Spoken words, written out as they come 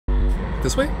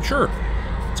This way? Sure.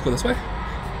 Let's go this way.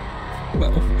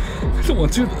 No, I don't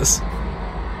want to do this.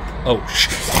 Oh,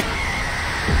 shit.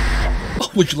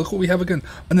 Oh, would you look what we have again?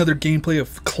 Another gameplay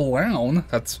of Clown.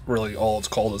 That's really all it's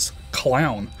called is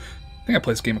Clown. I think I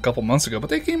played this game a couple months ago, but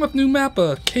they came with new map,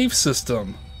 a cave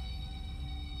system.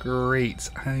 Great.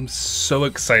 I'm so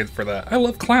excited for that. I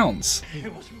love clowns.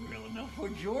 It wasn't real enough for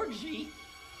Georgie.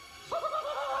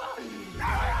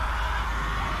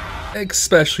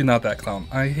 Especially not that clown.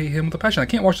 I hate him with a passion. I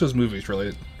can't watch those movies, really.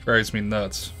 It drives me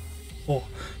nuts. Oh,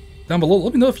 down below,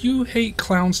 let me know if you hate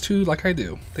clowns too, like I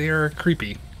do. They are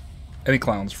creepy. Any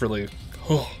clowns, really.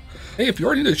 Oh. Hey, if you're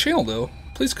already new to the channel, though,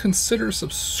 please consider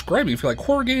subscribing if you like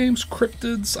horror games,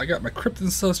 cryptids. I got my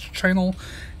cryptids channel,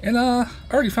 and I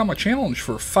already found my challenge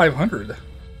for 500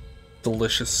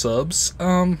 delicious subs.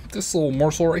 This little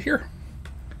morsel right here.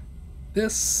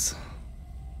 This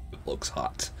looks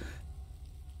hot.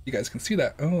 You guys can see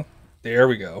that. Oh, there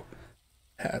we go.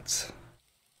 That's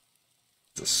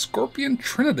the Scorpion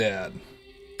Trinidad.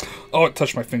 Oh, it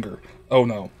touched my finger. Oh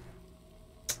no.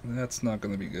 That's not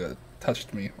going to be good.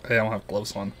 Touched me. I don't have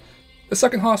gloves on. The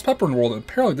second hottest pepper in the world, and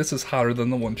apparently this is hotter than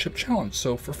the one chip challenge.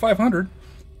 So for 500,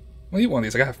 I'll eat one of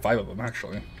these. I got 5 of them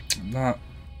actually. I'm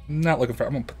not looking for.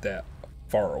 I'm gonna put that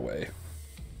far away.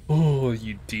 Oh,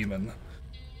 you demon.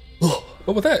 Oh.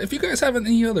 But with that, if you guys have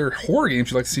any other horror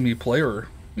games you'd like to see me play, or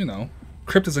you know,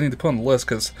 cryptids I need to put on the list,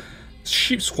 because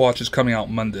Sheep Squatch is coming out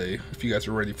Monday, if you guys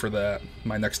are ready for that.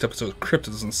 My next episode of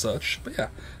cryptids and such. But yeah,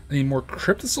 I need more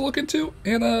cryptids to look into,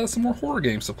 and some more horror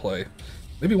games to play.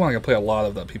 Maybe one I can play a lot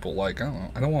of that people like. I don't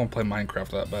know. I don't want to play Minecraft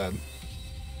that bad.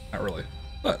 Not really.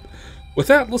 But with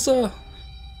that, let's go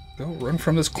run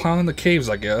from this clown in the caves,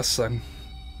 I guess. I'm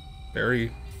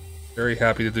very, very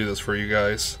happy to do this for you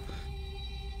guys.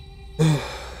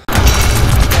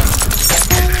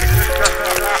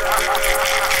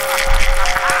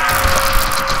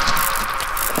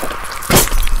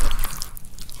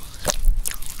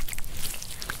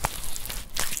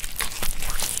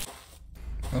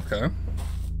 Okay.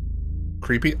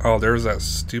 Creepy. Oh, there's that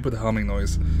stupid humming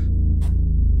noise.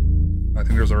 I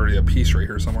think there's already a piece right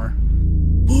here somewhere.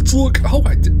 Let's look. Oh,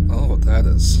 I did. Oh, that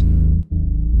is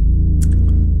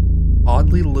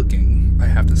oddly looking, I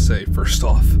have to say, first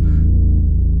off.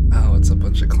 Oh, it's a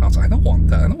bunch of clowns. I don't want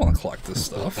that. I don't want to collect this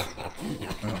stuff.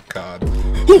 Oh, God.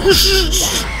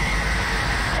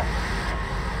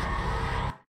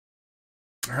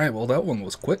 Alright, well, that one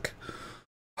was quick.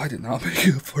 I did not make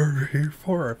it further here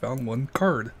far. I found one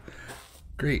card.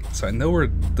 Great, so I know where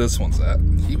this one's at.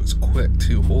 He was quick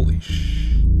too. Holy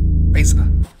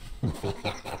Mesa.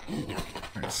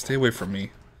 Alright, stay away from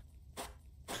me.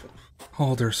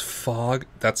 Oh, there's fog.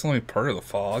 That's only part of the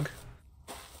fog.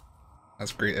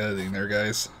 That's great editing there,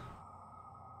 guys.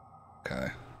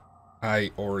 Okay.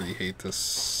 I already hate this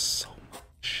so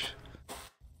much.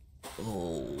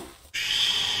 Oh,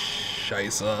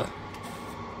 Scheisse.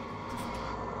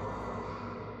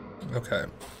 Okay.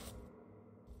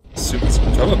 Super. Do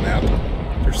I have a map?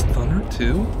 There's thunder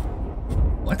too?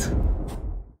 What?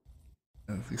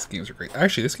 These games are great.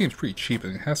 Actually, this game's pretty cheap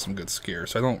and it has some good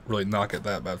scares, so I don't really knock it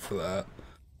that bad for that.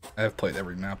 I have played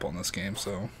every map on this game,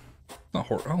 so not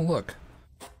horror. Oh, look.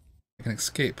 I can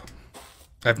escape.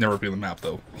 I've never been on the map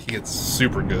though. He gets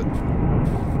super good.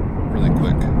 Really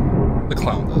quick. The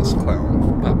clown does.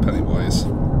 Clown, not Pennywise.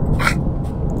 I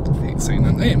hate saying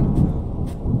that name.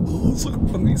 Oh, let's look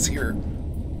what these here.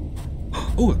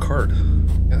 Oh, a card.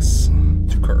 Yes,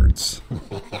 2 cards.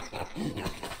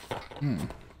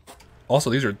 Also,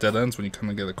 these are dead ends when you come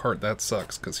and get a card. That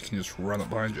sucks, because you can just run it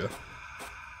behind you.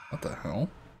 What the hell?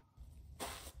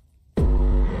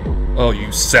 Oh,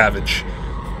 you savage.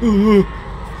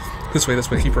 This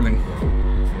way, keep running.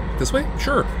 This way?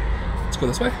 Sure. Let's go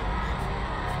this way.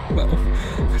 No,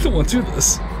 I don't want to do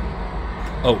this.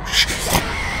 Oh, shit.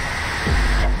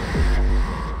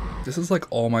 This is like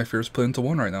all my fears put into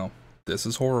one right now. This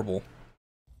is horrible.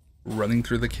 Running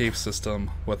through the cave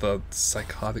system with a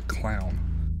psychotic clown.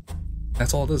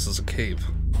 That's all this is a cave.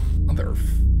 Oh, there.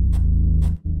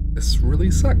 This really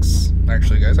sucks.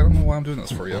 Actually, guys, I don't know why I'm doing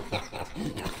this for you.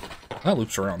 That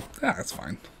loops around. Yeah, that's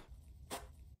fine.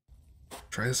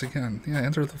 Try this again. Yeah,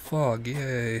 enter the fog.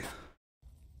 Yay.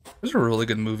 There's a really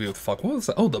good movie with fog. What was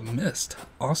that? Oh, The Mist.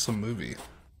 Awesome movie.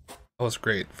 That was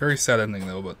great. Very sad ending,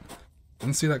 though, but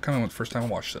didn't see that coming when the first time I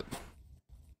watched it.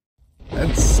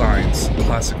 And Signs.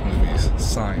 Classic movies.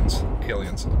 Signs.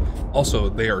 Aliens. Also,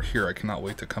 They Are Here. I cannot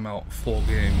wait to come out full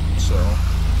game, so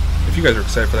if you guys are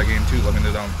excited for that game too, let me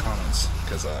know down in the comments,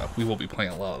 because we will be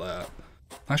playing a lot of that.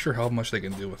 Not sure how much they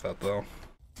can do with that, though.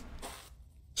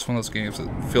 It's one of those games that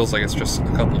feels like it's just a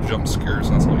couple jump scares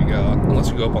and that's all you got, unless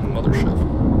you go up on the mothership.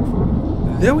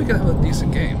 Yeah, we could have a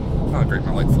decent game. Oh, great,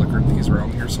 my light flickered. He's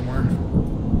around here somewhere.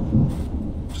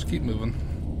 Just keep moving.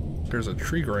 There's a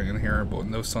tree growing in here, but with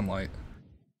no sunlight.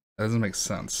 That doesn't make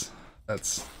sense.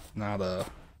 That's not a...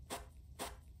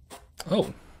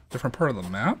 Oh, different part of the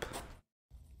map?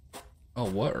 Oh,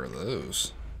 what are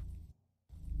those?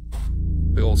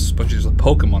 Big old sponges of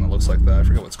Pokemon, it looks like that. I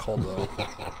forget what it's called, though.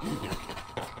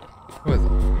 What is it?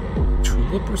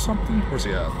 Tulip or something? Where's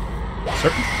he at?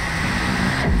 Serpent?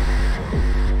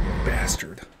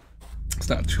 Bastard. It's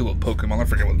not a Tulip Pokemon, I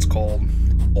forget what it's called.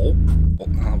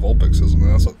 Vulpix isn't it?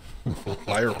 That's a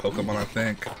fire Pokemon, I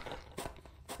think. I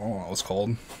don't know what it's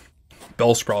called.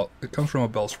 Bellsprout. It comes from a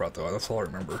Bellsprout, though. That's all I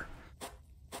remember.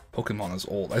 Pokemon is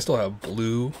old. I still have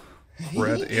blue,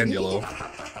 red, and yellow.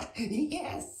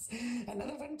 Yes,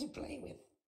 another one to play with.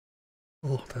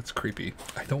 Oh, that's creepy.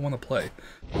 I don't want to play.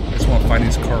 I just want to find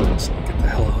these cards and get the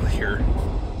hell out of here.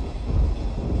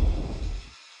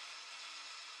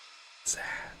 Sad.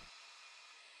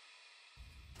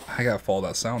 I gotta follow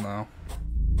that sound now.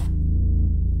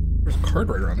 There's a card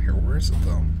right around here. Where is it,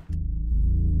 though?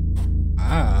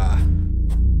 Ah.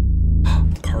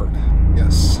 Card.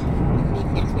 Yes.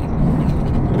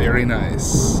 Very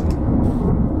nice.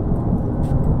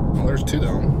 Oh, there's two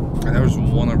down. And there's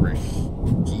one over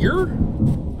here?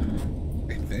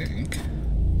 I think.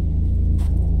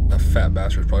 That fat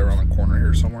bastard's probably around the corner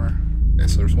here somewhere. Okay,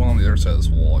 so there's one on the other side of this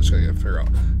wall. I just gotta figure out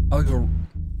how to go.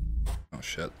 Oh,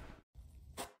 shit.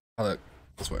 How to.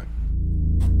 This way.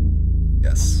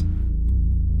 Yes.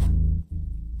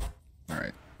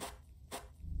 Alright.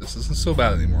 This isn't so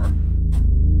bad anymore.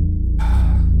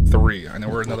 3. I know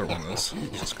where another one is.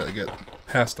 Just gotta get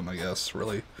past them, I guess,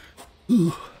 really.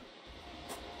 Ooh.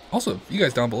 Also, you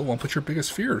guys down below want to put your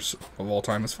biggest fears of all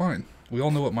time. It's fine. We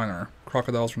all know what mine are.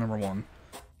 Crocodiles are number 1.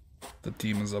 The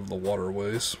demons of the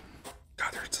waterways.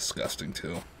 God, they're disgusting,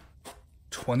 too.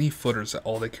 20-footers that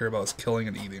all they care about is killing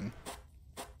and eating.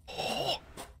 Oh.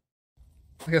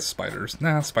 I guess spiders.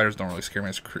 Nah, spiders don't really scare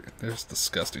me. They're just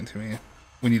disgusting to me.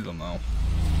 We need them, though.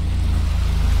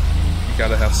 You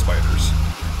gotta have spiders.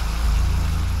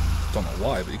 Don't know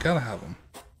why, but you gotta have them.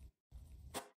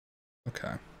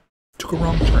 Okay. Took a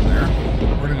wrong turn there.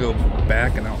 We're gonna go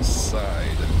back and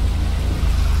outside.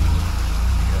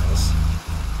 Yes.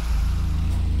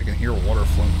 I can hear water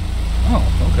flowing. Oh,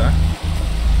 okay.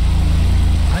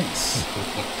 Nice.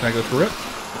 Can I go through it?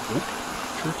 Nope.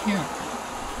 Sure can.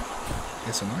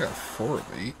 Okay, so now I got 4 of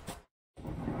 8.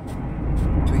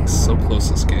 Getting so close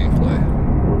to this gameplay.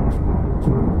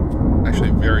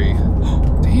 Actually, very.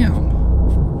 Oh, damn.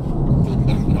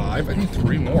 5? I need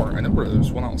 3 more. I know where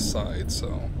there's one outside,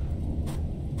 so.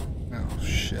 Oh,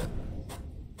 shit.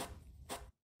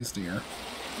 He's near.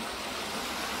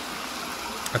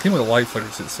 I think with the light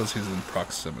flickers it says he's in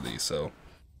proximity, so.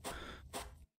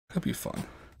 Could be fun.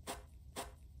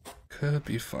 Could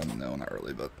be fun. No, not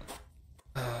really, but.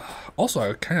 Also, I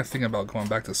was kind of thinking about going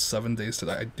back to 7 Days to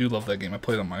Die. I do love that game. I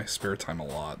played it on my spare time a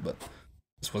lot, but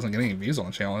just wasn't getting any views on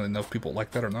the channel. I didn't know if people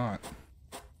like that or not.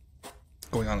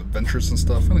 Going on adventures and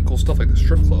stuff. Really cool stuff like the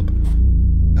strip club.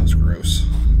 That was gross.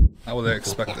 Not what I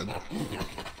expected.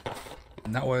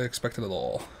 Not what I expected at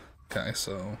all. Okay,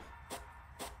 so...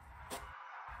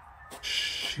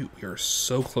 Shoot, we are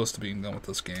so close to being done with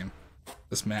this game.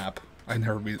 This map. I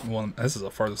never beat one. This is the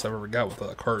farthest I've ever got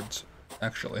with cards,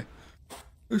 actually.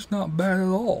 It's not bad at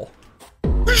all.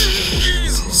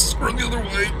 Jesus! Run the other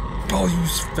way! Oh,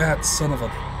 you fat son of a...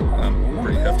 I'm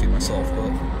pretty hefty myself,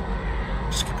 but...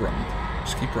 Just keep running.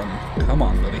 Just keep running. Come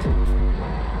on, buddy.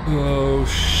 Oh,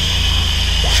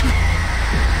 shit.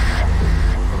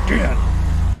 Again.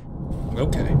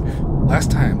 Okay.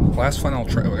 Last time. Last final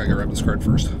try. Oh, I gotta grab this card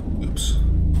first. Oops.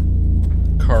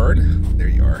 Card. There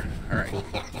you are. Alright.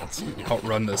 Let's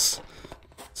outrun this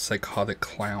psychotic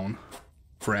clown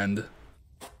friend.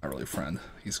 Not really friend.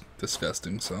 He's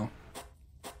disgusting, so.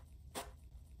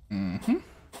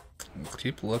 Let's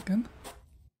keep looking.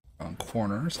 On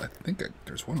corners. I think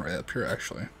there's one right up here,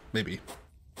 actually. Maybe.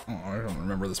 Oh, I don't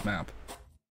remember this map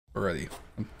already.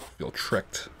 I feel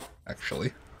tricked,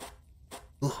 actually.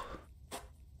 Ugh.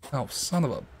 Oh, son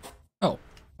of a... Oh,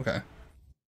 okay.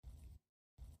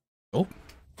 Oh.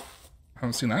 I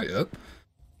haven't seen that yet.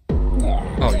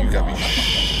 Oh, you got me.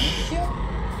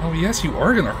 Oh, yes, you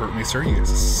are gonna hurt me, sir, you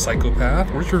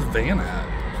psychopath. Where's your van at?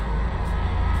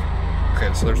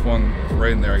 Okay, so there's one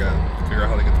right in there. I gotta figure out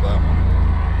how to get to that one.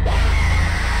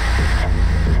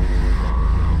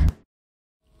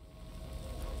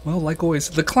 Well, like always,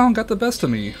 the clown got the best of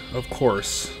me, of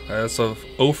course. As of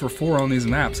 0 for 4 on these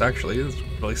maps, actually. I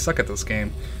really suck at this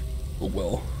game. Oh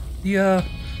well. Yeah,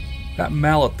 that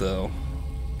mallet, though.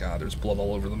 God, there's blood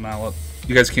all over the mallet.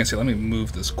 You guys can't see. Let me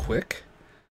move this quick.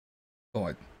 Oh,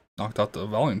 I knocked out the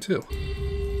volume too.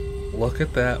 Look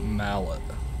at that mallet.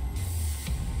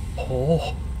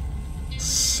 Oh,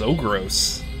 so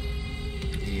gross.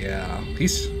 Yeah,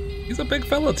 he's a big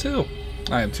fella too.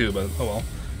 I am too, but oh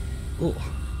well. Ooh.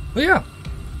 But yeah,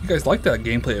 if you guys like that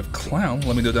gameplay of Clown,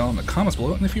 let me know down in the comments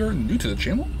below. And if you're new to the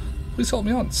channel, please help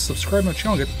me out. Subscribe to my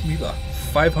channel, get me the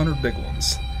 500 big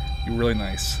ones. Be really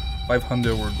nice.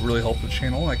 500 would really help the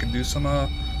channel. I can do some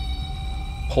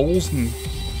polls and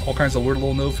all kinds of weird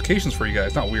little notifications for you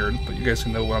guys. Not weird, but you guys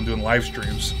can know when I'm doing live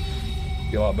streams.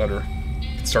 Be a lot better.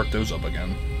 Start those up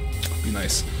again. Be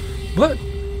nice. But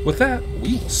with that,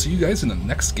 we will see you guys in the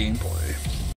next gameplay.